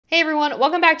Hey everyone,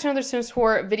 welcome back to another Sims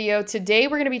 4 video. Today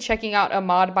we're going to be checking out a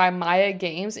mod by Maya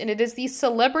Games, and it is the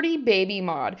Celebrity Baby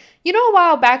mod. You know, a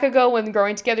while back ago when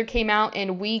Growing Together came out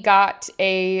and we got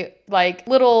a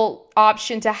little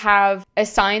option to have a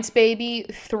science baby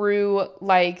through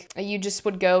you just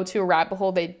would go to a rabbit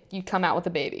hole, you'd come out with a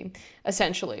baby,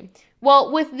 essentially.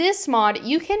 Well, with this mod,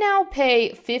 you can now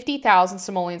pay 50,000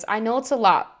 simoleons. I know it's a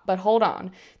lot, but hold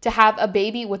on, to have a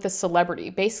baby with a celebrity.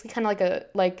 Basically kind of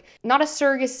not a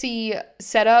surrogacy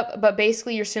setup, but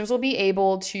basically your Sims will be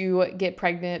able to get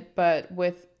pregnant, but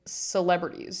with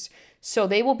celebrities. So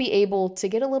they will be able to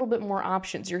get a little bit more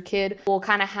options. Your kid will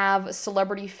kind of have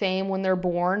celebrity fame when they're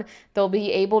born. They'll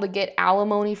be able to get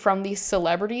alimony from these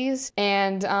celebrities.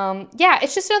 And yeah,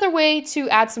 it's just another way to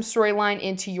add some storyline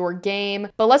into your game.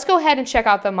 But let's go ahead and check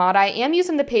out the mod. I am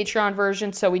using the Patreon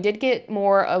version, so we get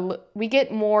more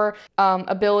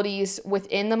abilities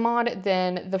within the mod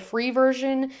than the free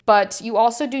version. But you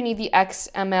also do need the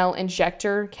XML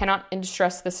injector. Cannot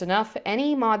stress this enough.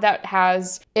 Any mod that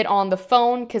has it on the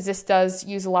phone, because this does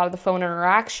use a lot of the phone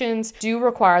interactions, do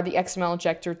require the XML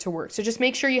injector to work. So just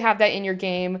make sure you have that in your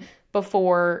game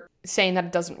before saying that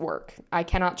it doesn't work. I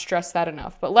cannot stress that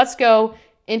enough. But let's go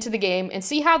into the game and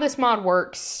see how this mod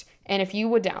works and if you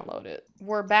would download it.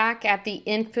 We're back at the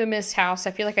infamous house.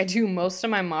 I feel like I do most of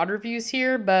my mod reviews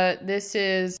here, but this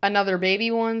is another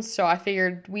baby one, so I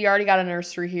figured we already got a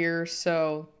nursery here,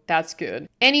 so that's good.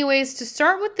 Anyways, to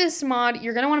start with this mod,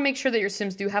 you're going to want to make sure that your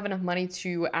Sims do have enough money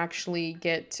to actually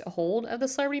get a hold of the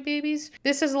celebrity babies.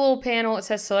 This is a little panel. It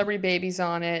says celebrity babies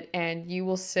on it, and it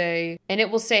will say,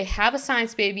 have a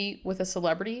science baby with a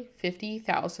celebrity,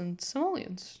 50,000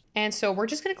 simoleons. And so we're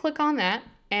just going to click on that.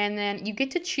 And then you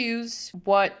get to choose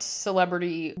what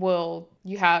celebrity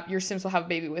your Sims will have a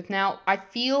baby with. Now, I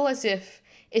feel as if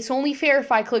it's only fair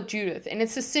if I click Judith, and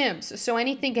it's The Sims, so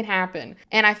anything can happen.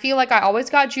 And I feel like I always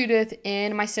got Judith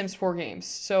in my Sims 4 games.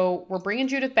 So we're bringing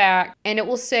Judith back, and it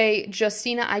will say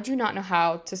Justina. I do not know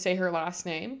how to say her last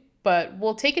name, but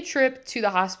we'll take a trip to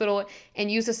the hospital and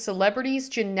use a celebrity's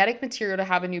genetic material to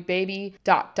have a new baby, ...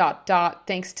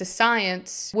 Thanks to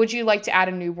science. Would you like to add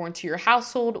a newborn to your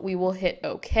household? We will hit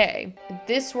OK.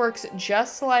 This works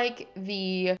just like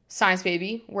the science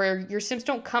baby, where your Sims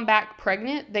don't come back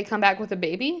pregnant. They come back with a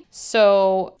baby.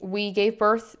 So we gave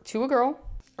birth to a girl,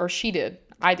 or she did.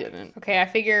 I didn't. Okay, I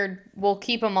figured we'll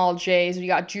keep them all J's. We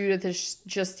got Judith,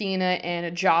 Justina,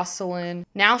 and Jocelyn.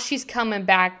 Now she's coming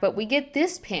back, but we get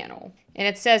this panel. And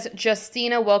it says,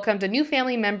 Justina welcomed a new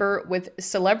family member with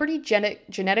celebrity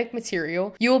genetic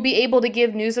material. You will be able to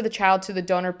give news of the child to the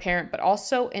donor parent, but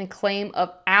also in claim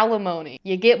of alimony.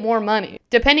 You get more money.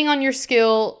 Depending on your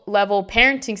skill level,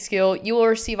 parenting skill, you will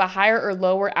receive a higher or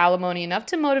lower alimony, enough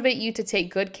to motivate you to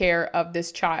take good care of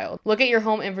this child. Look at your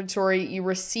home inventory. You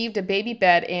received a baby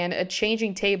bed and a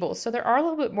changing table. So there are a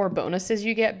little bit more bonuses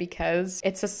you get because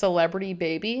it's a celebrity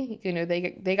baby. You know,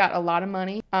 they got a lot of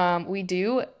money. We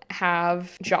do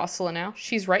have Jocelyn now.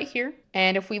 She's right here.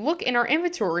 And if we look in our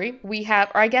inventory, we have,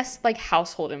 or I guess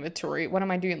household inventory. What am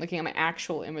I doing looking at my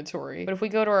actual inventory? But if we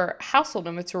go to our household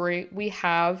inventory, we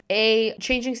have a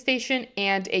changing station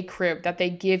and a crib that they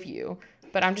give you.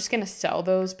 But I'm just going to sell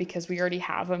those because we already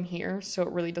have them here, so it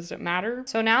really doesn't matter.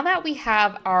 So now that we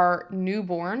have our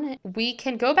newborn, we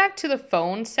can go back to the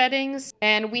phone settings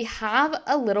and we have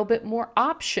a little bit more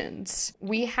options.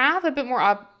 We have a bit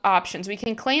more options. We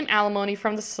can claim alimony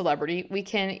from the celebrity. We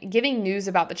can giving news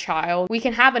about the child. We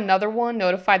can have another one,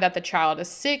 notify that the child is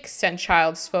sick, send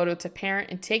child's photo to parent,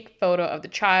 and take photo of the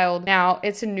child. Now,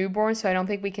 it's a newborn, so I don't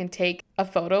think we can take a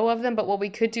photo of them, but what we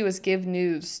could do is give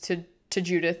news to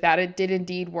Judith that it did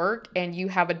indeed work, and you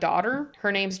have a daughter.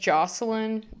 Her name's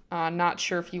Jocelyn. Not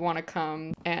sure if you want to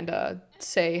come and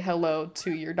say hello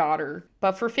to your daughter.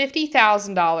 But for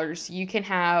 $50,000, you can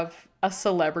have a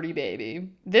celebrity baby.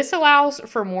 This allows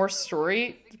for more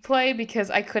story play because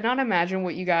I could not imagine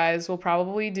what you guys will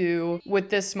probably do with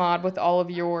this mod with all of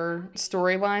your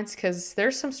storylines, because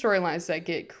there's some storylines that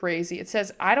get crazy. It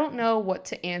says, I don't know what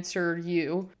to answer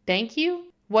you. Thank you?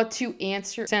 What to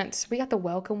answer since we got the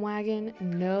welcome wagon.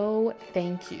 No,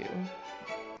 thank you.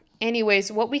 Anyways,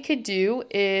 what we could do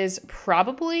is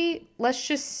probably, let's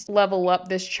just level up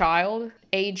this child,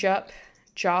 age up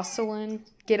Jocelyn,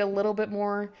 get a little bit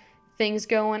more things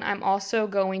going. I'm also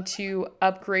going to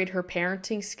upgrade her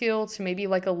parenting skill to maybe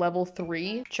like a level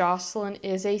 3. Jocelyn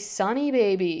is a sunny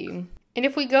baby. And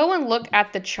if we go and look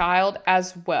at the child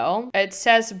as well, it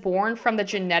says born from the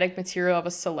genetic material of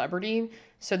a celebrity.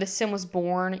 So this sim was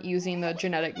born using the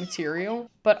genetic material.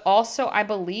 But also, I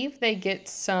believe they get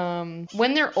some,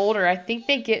 when they're older, I think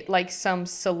they get like some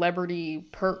celebrity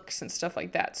perks and stuff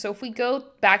like that. So if we go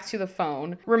back to the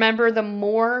phone, remember the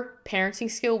more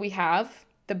parenting skill we have,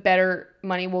 the better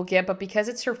money we'll get. But because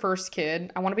it's her first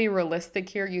kid, I want to be realistic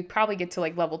here. You'd probably get to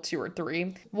like level 2 or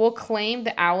 3. We'll claim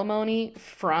the alimony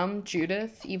from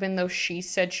Judith, even though she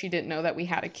said she didn't know that we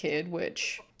had a kid,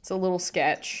 which it's a little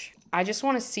sketch. I just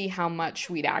want to see how much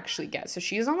we'd actually get. So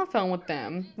she's on the phone with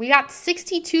them. We got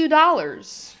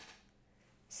 $62.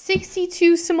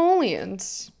 62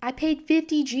 simoleons. I paid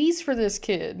 50 G's for this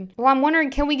kid. Well, I'm wondering,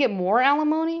 can we get more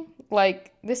alimony?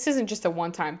 Like, this isn't just a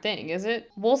one-time thing, is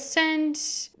it? We'll send,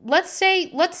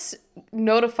 let's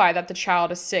notify that the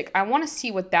child is sick. I want to see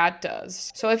what that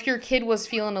does. So if your kid was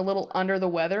feeling a little under the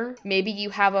weather, maybe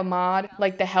you have a mod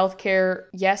like the healthcare,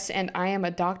 yes, and I am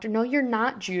a doctor. No, you're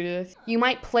not, Judith. You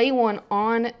might play one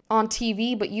on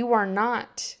TV, but you are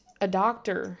not a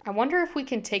doctor. I wonder if we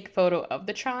can take photo of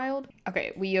the child.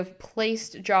 Okay, we have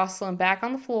placed Jocelyn back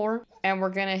on the floor and we're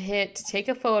gonna hit take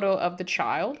a photo of the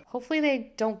child. Hopefully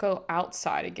they don't go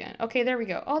outside again. Okay, there we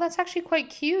go. Oh, that's actually quite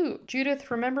cute.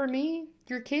 Judith, remember me?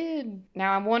 Your kid.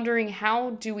 Now I'm wondering, how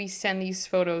do we send these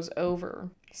photos over?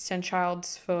 Send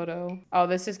child's photo. Oh,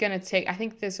 this is gonna take, I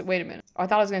think this, wait a minute. Oh, I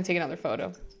thought I was gonna take another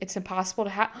photo. It's impossible to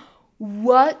have,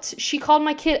 what? She called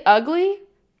my kid ugly?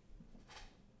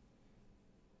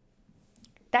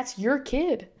 That's your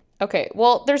kid. Okay,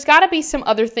 well, there's got to be some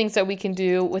other things that we can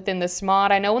do within this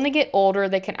mod. I know when they get older,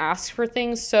 they can ask for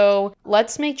things. So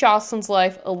let's make Jocelyn's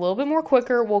life a little bit more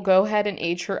quicker. We'll go ahead and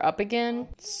age her up again.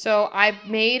 So I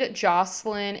made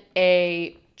Jocelyn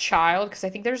a child because I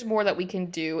think there's more that we can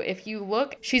do. If you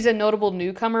look, she's a notable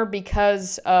newcomer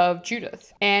because of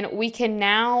Judith. And we can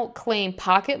now claim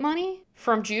pocket money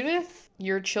from Judith.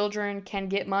 Your children can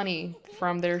get money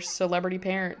from their celebrity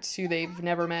parents who they've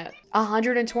never met.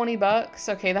 120 bucks.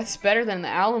 Okay, that's better than the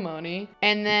alimony.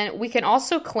 And then we can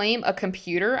also claim a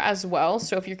computer as well.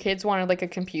 So if your kids wanted like a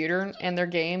computer in their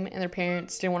game and their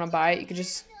parents didn't want to buy it, you could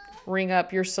just ring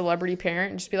up your celebrity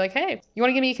parent and just be like, hey, you want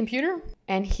to give me a computer?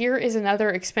 And here is another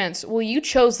expense. Well, you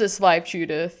chose this life,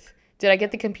 Judith. Did I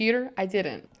get the computer? I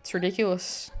didn't. It's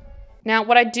ridiculous. Now,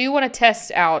 what I do want to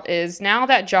test out is now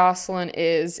that Jocelyn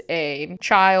is a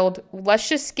child, let's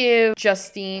just give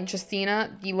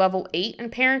Justina the level 8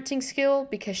 in parenting skill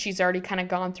because she's already kind of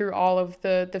gone through all of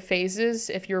the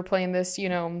phases if you were playing this, you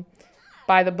know,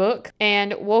 by the book.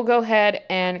 And we'll go ahead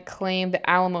and claim the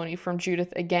alimony from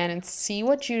Judith again and see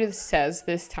what Judith says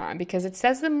this time because it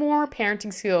says the more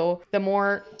parenting skill, the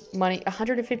more money.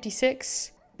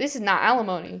 156? This is not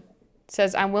alimony.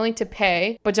 Says, I'm willing to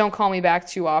pay, but don't call me back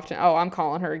too often. Oh, I'm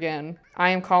calling her again.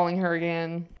 I am calling her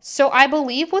again. So I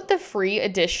believe with the free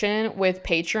edition with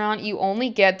Patreon, you only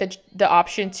get the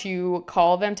option to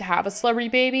call them to have a celebrity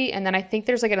baby. And then I think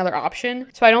there's like another option.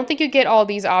 So I don't think you get all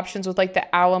these options with like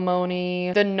the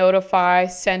alimony, the notify,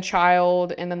 send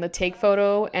child, and then the take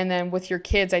photo. And then with your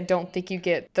kids, I don't think you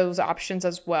get those options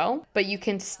as well. But you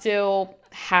can still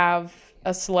have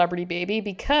a celebrity baby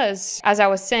because, as I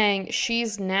was saying,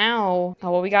 she's now,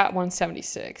 oh, well, we got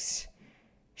 176.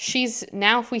 She's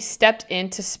now, if we stepped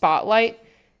into Spotlight,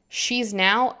 she's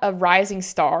now a rising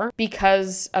star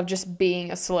because of just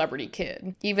being a celebrity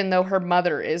kid, even though her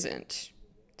mother isn't.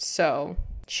 So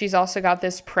she's also got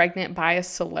this pregnant by a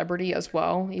celebrity as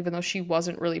well, even though she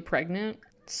wasn't really pregnant.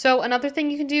 So another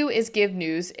thing you can do is give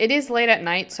news. It is late at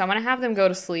night, so I'm going to have them go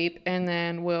to sleep and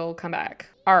then we'll come back.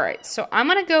 All right, so I'm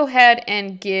going to go ahead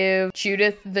and give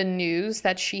Judith the news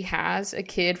that she has a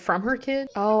kid from her kid.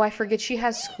 Oh, I forget she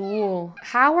has school.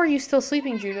 How are you still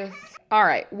sleeping, Judith? All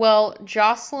right, well,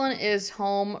 Jocelyn is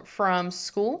home from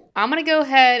school. I'm going to go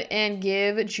ahead and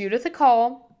give Judith a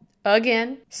call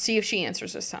again, see if she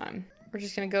answers this time. We're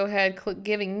just going to go ahead, click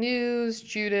giving news,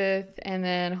 Judith, and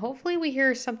then hopefully we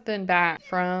hear something back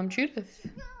from Judith.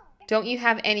 Don't you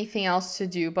have anything else to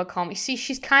do but call me? See,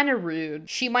 she's kind of rude.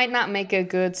 She might not make a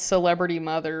good celebrity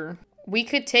mother. We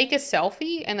could take a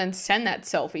selfie and then send that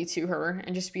selfie to her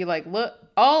and just be like, look,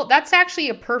 oh, that's actually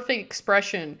a perfect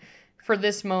expression for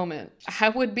this moment. I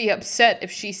would be upset if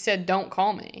she said, don't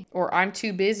call me, or I'm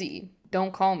too busy.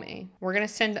 Don't call me. We're going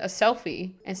to send a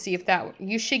selfie and see if that,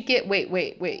 you should get,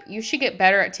 wait. You should get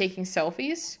better at taking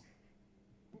selfies.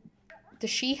 Does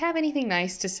she have anything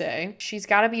nice to say? She's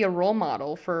got to be a role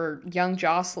model for young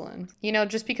Jocelyn. You know,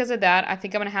 just because of that, I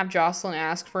think I'm going to have Jocelyn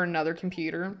ask for another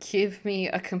computer. Give me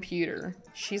a computer.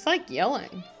 She's like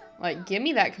yelling. Like, give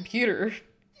me that computer.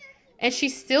 And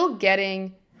she's still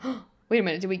getting... Wait a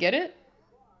minute, did we get it?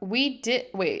 we did,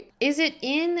 wait, is it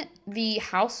in the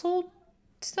household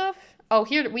stuff? Oh,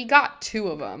 here, we got 2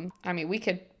 of them. I mean, we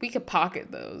could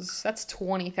pocket those. That's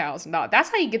 $20,000. That's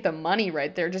how you get the money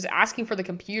right there, just asking for the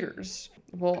computers.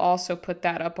 We'll also put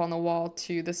that up on the wall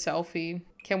too, the selfie.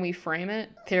 Can we frame it?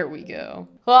 There we go.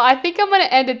 Well, I think I'm gonna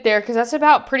end it there because that's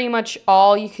about pretty much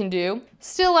all you can do.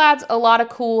 Still adds a lot of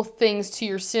cool things to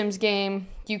your Sims game.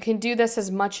 You can do this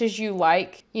as much as you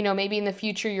like. You know, maybe in the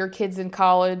future your kids in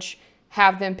college,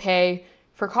 have them pay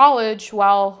for college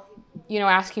while, you know,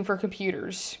 asking for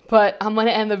computers. But I'm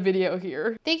gonna end the video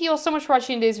here. Thank you all so much for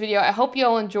watching today's video. I hope you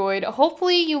all enjoyed.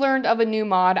 Hopefully you learned of a new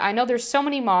mod. I know there's so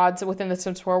many mods within the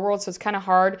Sims 4 world, so it's kind of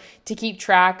hard to keep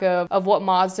track of what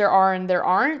mods there are and there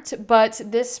aren't. But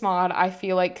this mod, I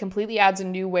feel like, completely adds a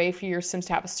new way for your Sims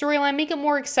to have a storyline, make it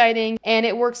more exciting, and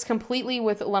it works completely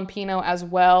with Lumpino as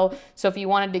well. So if you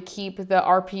wanted to keep the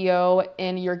RPO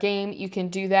in your game, you can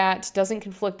do that. Doesn't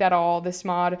conflict at all. This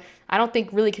mod, I don't think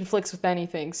really conflicts with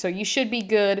anything. So you should be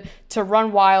good to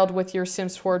run wild with your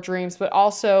Sims 4 dreams, but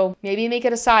also maybe make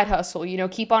it a side hustle. You know,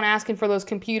 keep on asking for those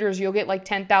computers. You'll get like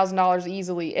 $10,000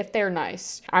 easily if they're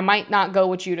nice. I might not go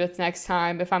with Judith next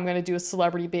time if I'm going to do a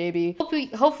celebrity baby.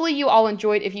 Hopefully you all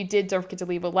enjoyed. If you did, don't forget to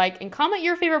leave a like and comment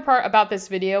your favorite part about this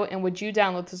video and would you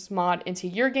download this mod into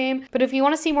your game. But if you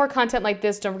want to see more content like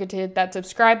this, don't forget to hit that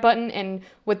subscribe button. And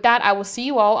with that, I will see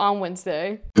you all on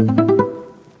Wednesday.